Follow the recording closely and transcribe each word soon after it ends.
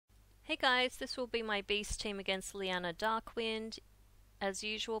Hey guys, this will be my beast team against Leana Darkwind. As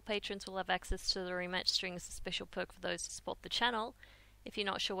usual, patrons will have access to the rematch string as a special perk for those who support the channel. If you're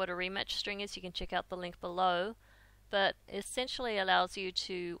not sure what a rematch string is, you can check out the link below. But it essentially allows you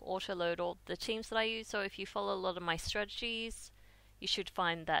to auto-load all the teams that I use, so if you follow a lot of my strategies, you should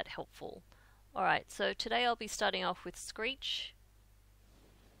find that helpful. Alright, so today I'll be starting off with Screech.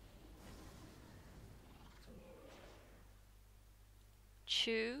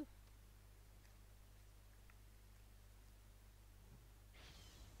 Chew.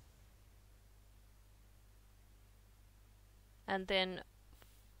 And then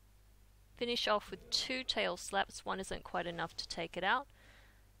finish off with 2 tail slaps. One isn't quite enough to take it out.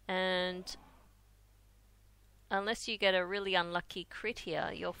 And unless you get a really unlucky crit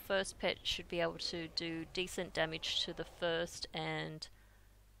here, your first pet should be able to do decent damage to the first and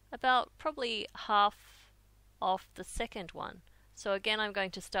about probably half of the second one. So again, I'm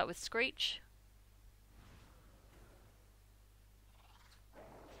going to start with Screech.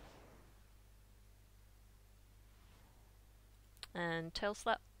 And tail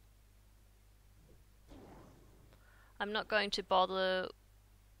slap. I'm not going to bother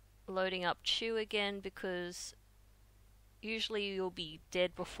loading up Chew again because usually you'll be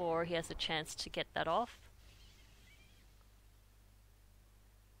dead before he has a chance to get that off.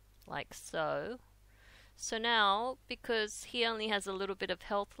 Like so. So now, because he only has a little bit of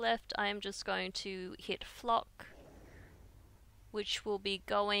health left, I am just going to hit Flock, which will be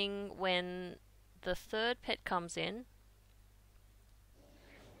going when the third pet comes in.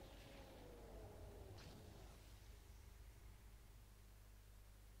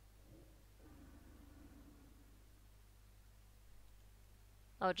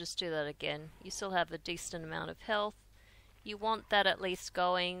 I'll just do that again. You still have a decent amount of health. You want that at least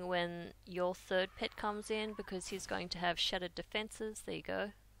going when your third pet comes in because he's going to have shattered defenses. There you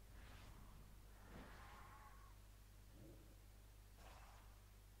go.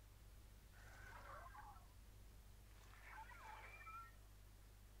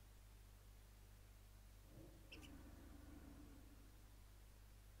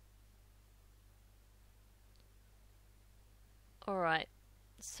 Alright,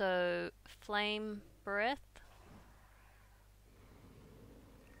 so Flame Breath.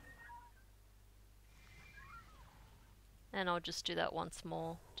 And I'll just do that once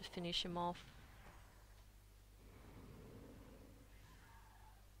more to finish him off.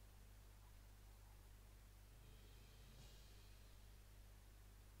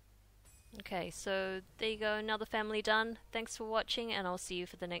 Okay, so there you go, another family done. Thanks for watching and I'll see you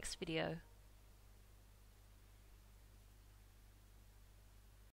for the next video.